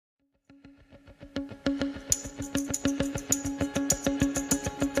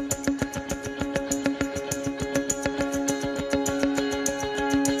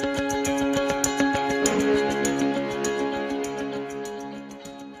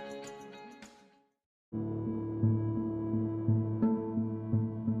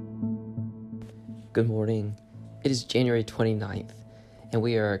Good morning. It is January 29th, and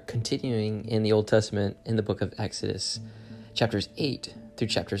we are continuing in the Old Testament in the book of Exodus, chapters 8 through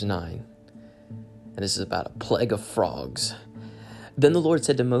chapters 9. And this is about a plague of frogs. Then the Lord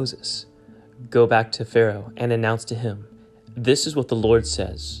said to Moses, "Go back to Pharaoh and announce to him, 'This is what the Lord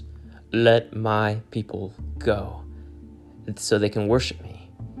says, let my people go, so they can worship me.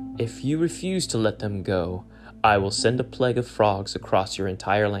 If you refuse to let them go, I will send a plague of frogs across your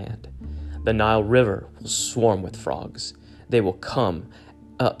entire land. The Nile River will swarm with frogs. They will come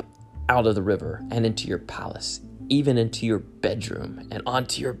up out of the river and into your palace, even into your bedroom and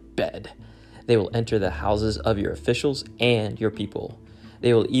onto your bed. They will enter the houses of your officials and your people.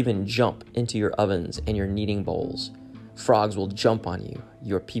 They will even jump into your ovens and your kneading bowls. Frogs will jump on you,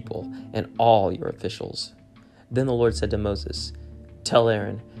 your people, and all your officials." Then the Lord said to Moses, "Tell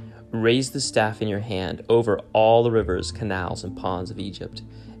Aaron, raise the staff in your hand over all the rivers, canals, and ponds of Egypt,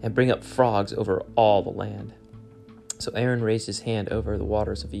 and bring up frogs over all the land." So Aaron raised his hand over the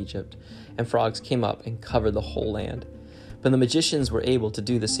waters of Egypt, and frogs came up and covered the whole land. But the magicians were able to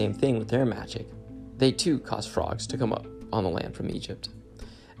do the same thing with their magic. They too caused frogs to come up on the land from Egypt.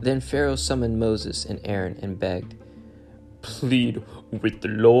 Then Pharaoh summoned Moses and Aaron and begged, "Plead with the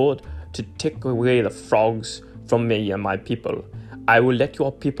Lord to take away the frogs from me and my people. I will let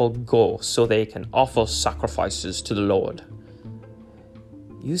your people go so they can offer sacrifices to the Lord."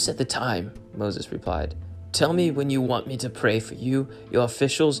 "You set the time," Moses replied. "Tell me when you want me to pray for you, your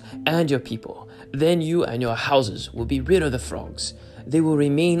officials, and your people. Then you and your houses will be rid of the frogs. They will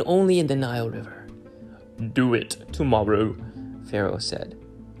remain only in the Nile River." "Do it tomorrow," Pharaoh said.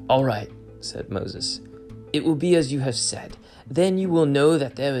 "All right," said Moses. "It will be as you have said. Then you will know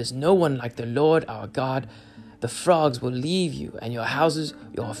that there is no one like the Lord our God. The frogs will leave you and your houses,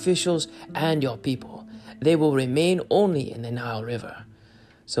 your officials, and your people. They will remain only in the Nile River."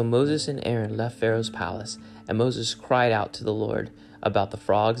 So Moses and Aaron left Pharaoh's palace, and Moses cried out to the Lord about the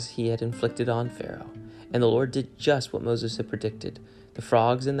frogs he had inflicted on Pharaoh. And the Lord did just what Moses had predicted. The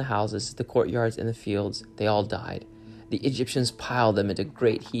frogs in the houses, the courtyards, and the fields, they all died. The Egyptians piled them into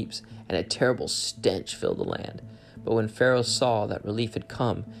great heaps, and a terrible stench filled the land. But when Pharaoh saw that relief had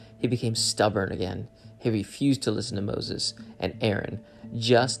come, he became stubborn again. He refused to listen to Moses and Aaron,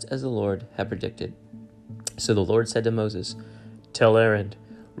 just as the Lord had predicted. So the Lord said to Moses, "Tell Aaron,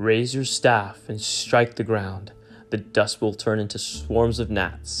 raise your staff and strike the ground. The dust will turn into swarms of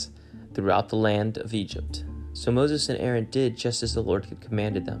gnats throughout the land of Egypt." So Moses and Aaron did just as the Lord had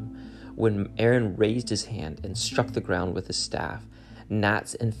commanded them. When Aaron raised his hand and struck the ground with his staff,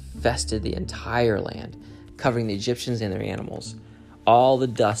 gnats infested the entire land, covering the Egyptians and their animals. All the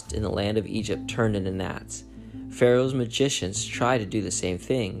dust in the land of Egypt turned into gnats. Pharaoh's magicians tried to do the same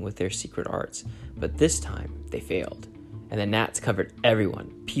thing with their secret arts, but this time they failed, and the gnats covered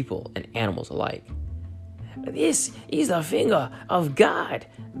everyone, people and animals alike. "This is the finger of God,"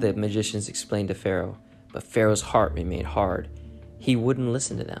 the magicians explained to Pharaoh, but Pharaoh's heart remained hard. He wouldn't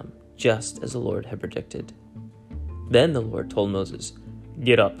listen to them, just as the Lord had predicted. Then the Lord told Moses,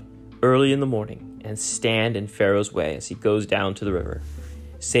 "Get up early in the morning and stand in Pharaoh's way as he goes down to the river.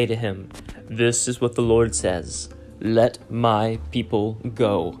 Say to him, 'This is what the Lord says, let my people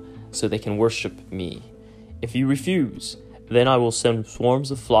go so they can worship me. If you refuse, then I will send swarms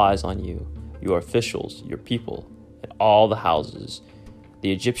of flies on you, your officials, your people, and all the houses.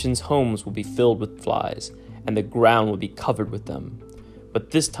 The Egyptians' homes will be filled with flies, and the ground will be covered with them. But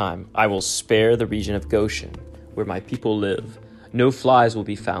this time I will spare the region of Goshen, where my people live. No flies will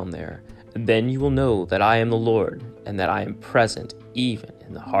be found there. Then you will know that I am the Lord, and that I am present even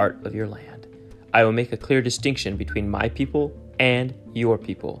in the heart of your land. I will make a clear distinction between my people and your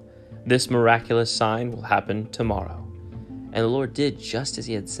people. This miraculous sign will happen tomorrow." And the Lord did just as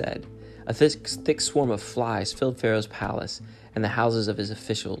he had said. A thick swarm of flies filled Pharaoh's palace and the houses of his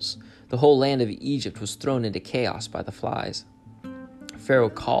officials. The whole land of Egypt was thrown into chaos by the flies. Pharaoh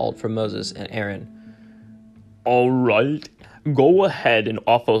called for Moses and Aaron. "All right, go ahead and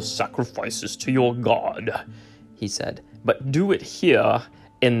offer sacrifices to your God," he said, "but do it here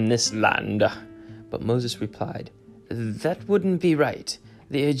in this land." But Moses replied, "That wouldn't be right.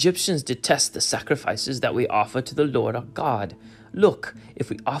 The Egyptians detest the sacrifices that we offer to the Lord our God. Look, if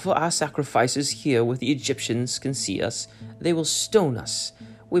we offer our sacrifices here where the Egyptians can see us, they will stone us.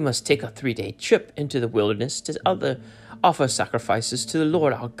 We must take a 3-day trip into the wilderness to offer sacrifices to the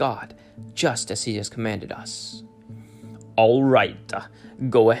Lord our God, just as he has commanded us." "All right,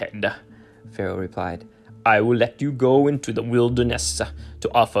 go ahead," Pharaoh replied. "I will let you go into the wilderness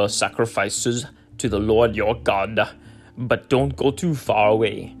to offer sacrifices to the Lord your God. But don't go too far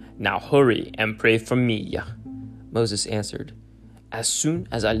away. Now hurry and pray for me." Moses answered, As soon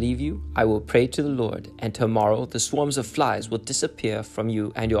as I leave you, I will pray to the Lord, and tomorrow the swarms of flies will disappear from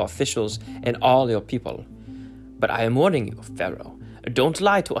you and your officials and all your people. But I am warning you, Pharaoh, don't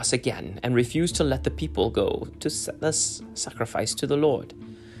lie to us again and refuse to let the people go to sacrifice to the Lord."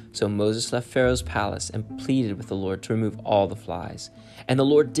 So Moses left Pharaoh's palace and pleaded with the Lord to remove all the flies. And the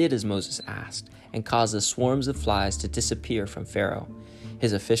Lord did as Moses asked, and caused the swarms of flies to disappear from Pharaoh,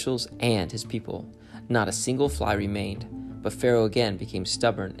 his officials, and his people. Not a single fly remained, but Pharaoh again became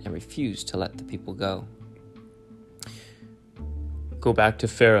stubborn and refused to let the people go. "Go back to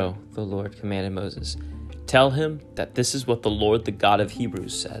Pharaoh," the Lord commanded Moses. "Tell him that this is what the Lord, the God of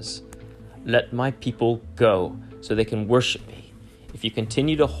Hebrews, says. Let my people go so they can worship me. If you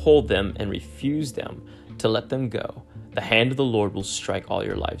continue to hold them and refuse them to let them go, the hand of the Lord will strike all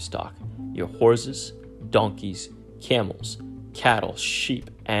your livestock, your horses, donkeys, camels, cattle,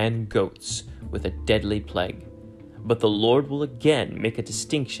 sheep, and goats, with a deadly plague. But the Lord will again make a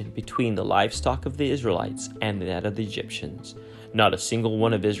distinction between the livestock of the Israelites and that of the Egyptians. Not a single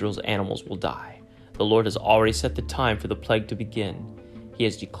one of Israel's animals will die. The Lord has already set the time for the plague to begin. He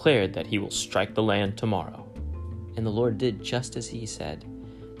has declared that he will strike the land tomorrow." And the Lord did just as he said.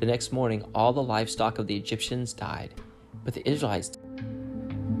 The next morning, all the livestock of the Egyptians died, but the Israelites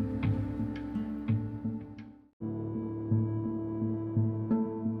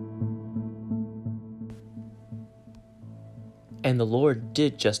And the Lord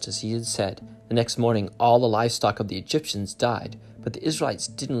did just as he had said. The next morning, all the livestock of the Egyptians died, but the Israelites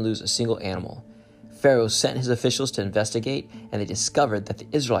didn't lose a single animal. Pharaoh sent his officials to investigate, and they discovered that the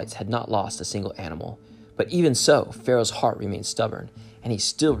Israelites had not lost a single animal. But even so, Pharaoh's heart remained stubborn, and he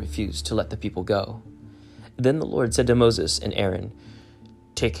still refused to let the people go. Then the Lord said to Moses and Aaron,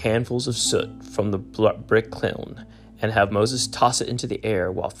 "Take handfuls of soot from the brick kiln, and have Moses toss it into the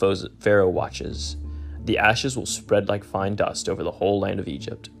air while Pharaoh watches. The ashes will spread like fine dust over the whole land of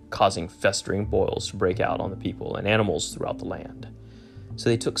Egypt, causing festering boils to break out on the people and animals throughout the land." So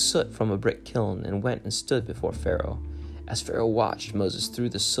they took soot from a brick kiln and went and stood before Pharaoh. As Pharaoh watched, Moses threw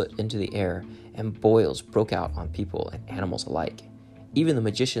the soot into the air, and boils broke out on people and animals alike. Even the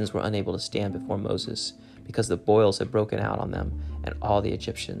magicians were unable to stand before Moses, because the boils had broken out on them and all the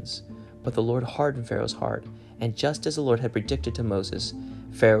Egyptians. But the Lord hardened Pharaoh's heart, and just as the Lord had predicted to Moses,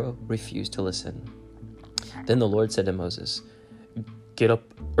 Pharaoh refused to listen. Then the Lord said to Moses, "Get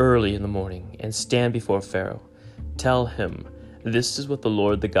up early in the morning and stand before Pharaoh. Tell him, this is what the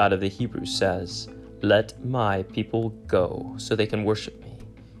Lord, the God of the Hebrews, says. Let my people go so they can worship me.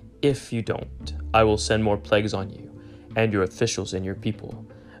 If you don't, I will send more plagues on you and your officials and your people.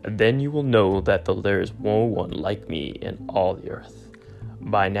 Then you will know that there is no one like me in all the earth.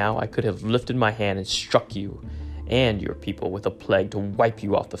 By now I could have lifted my hand and struck you and your people with a plague to wipe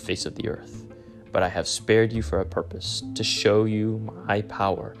you off the face of the earth. But I have spared you for a purpose, to show you my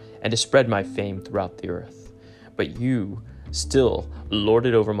power and to spread my fame throughout the earth. But you still lord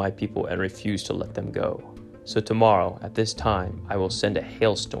it over my people and refuse to let them go. So tomorrow, at this time, I will send a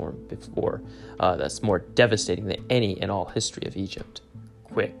hailstorm that's more devastating than any in all history of Egypt.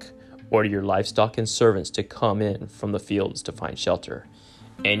 Quick, order your livestock and servants to come in from the fields to find shelter.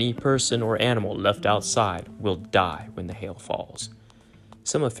 Any person or animal left outside will die when the hail falls."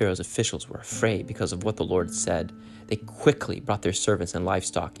 Some of Pharaoh's officials were afraid because of what the Lord said. They quickly brought their servants and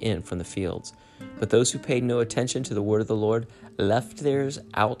livestock in from the fields. But those who paid no attention to the word of the Lord left theirs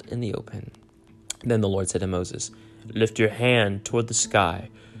out in the open. Then the Lord said to Moses, "Lift your hand toward the sky,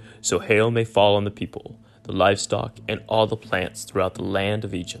 so hail may fall on the people, the livestock, and all the plants throughout the land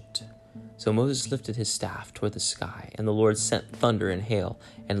of Egypt." So Moses lifted his staff toward the sky, and the Lord sent thunder and hail,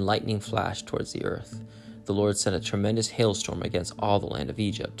 and lightning flashed towards the earth. The Lord sent a tremendous hailstorm against all the land of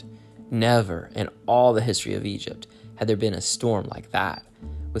Egypt. Never in all the history of Egypt had there been a storm like that,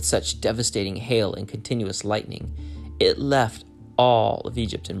 with such devastating hail and continuous lightning. It left all of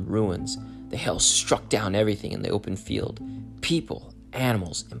Egypt in ruins. The hail struck down everything in the open field, people,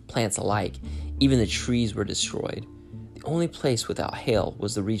 animals, and plants alike. Even the trees were destroyed. The only place without hail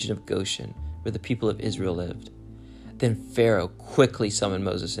was the region of Goshen, where the people of Israel lived. Then Pharaoh quickly summoned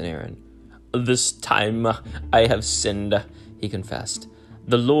Moses and Aaron. "This time I have sinned," he confessed.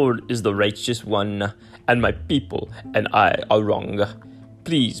 "The Lord is the righteous one, and my people and I are wrong.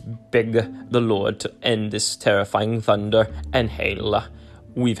 Please beg the Lord to end this terrifying thunder and hail.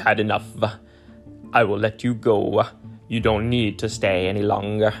 We've had enough. I will let you go. You don't need to stay any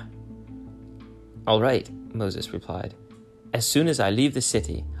longer." "All right," Moses replied. "As soon as I leave the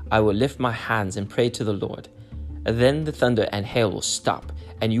city, I will lift my hands and pray to the Lord. Then the thunder and hail will stop,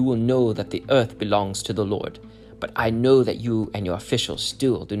 and you will know that the earth belongs to the Lord. But I know that you and your officials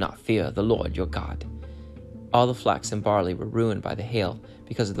still do not fear the Lord your God." All the flax and barley were ruined by the hail,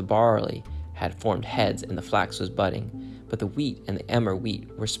 because the barley had formed heads and the flax was budding. But the wheat and the emmer wheat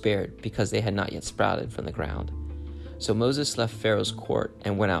were spared, because they had not yet sprouted from the ground. So Moses left Pharaoh's court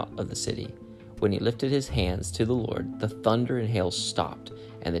and went out of the city. When he lifted his hands to the Lord, the thunder and hail stopped,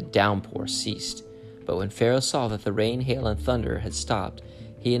 and the downpour ceased. But when Pharaoh saw that the rain, hail, and thunder had stopped,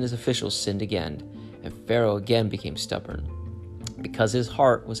 he and his officials sinned again, and Pharaoh again became stubborn. Because his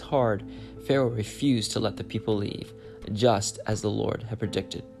heart was hard, Pharaoh refused to let the people leave, just as the Lord had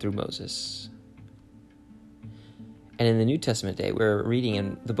predicted through Moses. And in the New Testament day, we're reading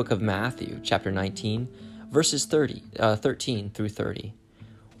in the book of Matthew, chapter 19, verses 13 through 30.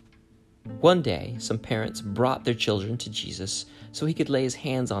 One day, some parents brought their children to Jesus so he could lay his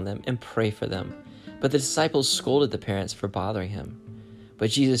hands on them and pray for them. But the disciples scolded the parents for bothering him.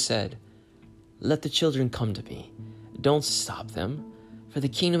 But Jesus said, "Let the children come to me. Don't stop them, for the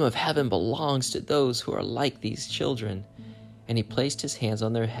kingdom of heaven belongs to those who are like these children." And he placed his hands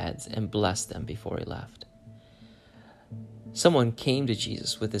on their heads and blessed them before he left. Someone came to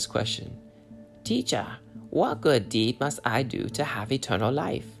Jesus with this question: "Teacher, what good deed must I do to have eternal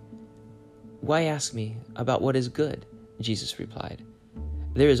life?" "Why ask me about what is good?" Jesus replied.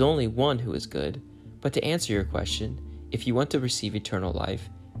 "There is only one who is good. But to answer your question, if you want to receive eternal life,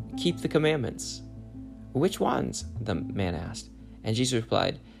 keep the commandments." "Which ones?" the man asked. And Jesus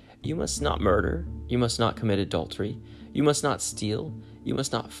replied, "You must not murder. You must not commit adultery. You must not steal. You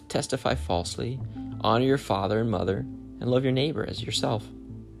must not testify falsely. Honor your father and mother, and love your neighbor as yourself."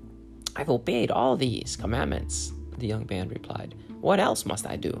 "I've obeyed all these commandments," the young man replied. "What else must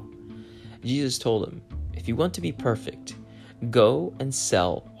I do?" Jesus told him, "If you want to be perfect, go and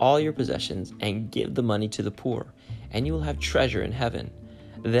sell all your possessions and give the money to the poor, and you will have treasure in heaven.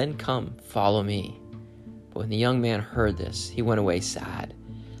 Then come, follow me." But when the young man heard this, he went away sad,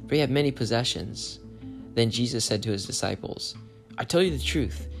 for he had many possessions. Then Jesus said to his disciples, "I tell you the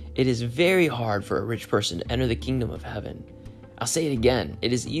truth, it is very hard for a rich person to enter the kingdom of heaven. I'll say it again,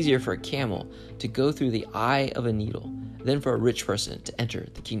 it is easier for a camel to go through the eye of a needle than for a rich person to enter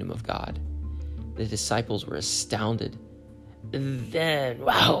the kingdom of God." The disciples were astounded. Then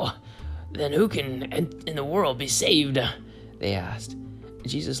who can in the world be saved?" they asked.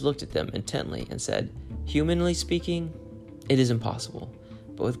 Jesus looked at them intently and said, "Humanly speaking, it is impossible,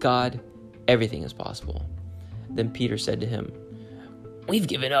 but with God, everything is possible." Then Peter said to him, "We've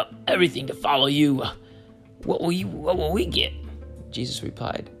given up everything to follow you. What will we get?" Jesus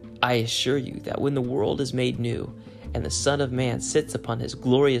replied, "I assure you that when the world is made new and the Son of Man sits upon his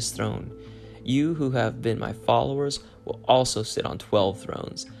glorious throne, you who have been my followers will also sit on 12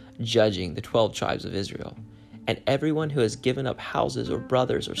 thrones, judging the 12 tribes of Israel. And everyone who has given up houses or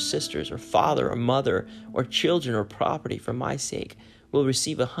brothers or sisters or father or mother or children or property for my sake will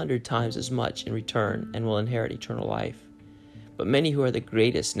receive 100 times as much in return and will inherit eternal life. But many who are the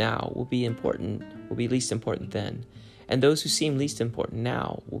greatest now will be least important then, and those who seem least important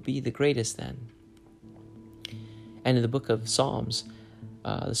now will be the greatest then." And in the book of Psalms,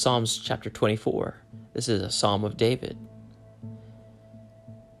 the Psalms chapter 24, this is a psalm of David.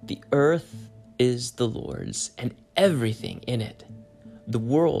 "The earth is the Lord's and everything in it. The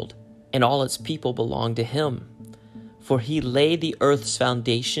world and all its people belong to him. For he laid the earth's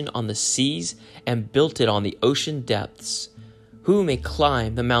foundation on the seas and built it on the ocean depths. Who may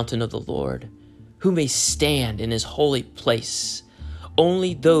climb the mountain of the Lord? Who may stand in his holy place?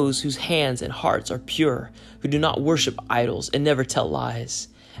 Only those whose hands and hearts are pure, who do not worship idols and never tell lies.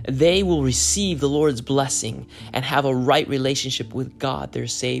 They will receive the Lord's blessing and have a right relationship with God, their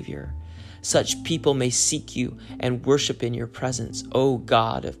Savior. Such people may seek you and worship in your presence, O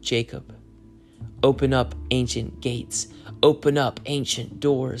God of Jacob. Open up ancient gates, open up ancient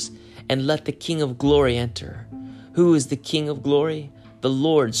doors, and let the King of glory enter. Who is the King of glory? The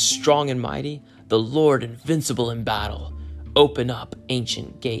Lord strong and mighty, the Lord invincible in battle. Open up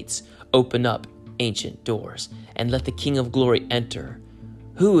ancient gates, open up ancient doors, and let the King of glory enter.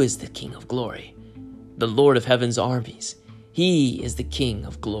 Who is the King of glory? The Lord of heaven's armies. He is the King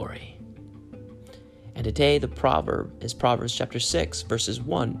of glory." And today the proverb is Proverbs chapter 6, verses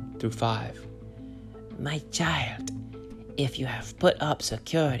 1 through 5. "My child, if you have put up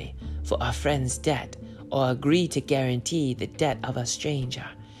security for a friend's debt or agreed to guarantee the debt of a stranger,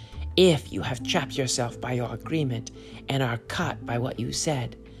 if you have trapped yourself by your agreement and are caught by what you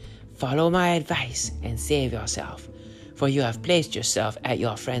said, follow my advice and save yourself, for you have placed yourself at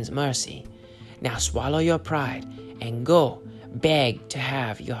your friend's mercy. Now swallow your pride and go beg to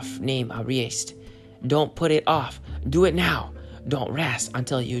have your name erased. Don't put it off. Do it now. Don't rest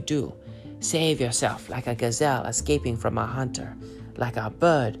until you do. Save yourself like a gazelle escaping from a hunter, like a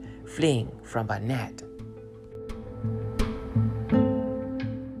bird fleeing from a net."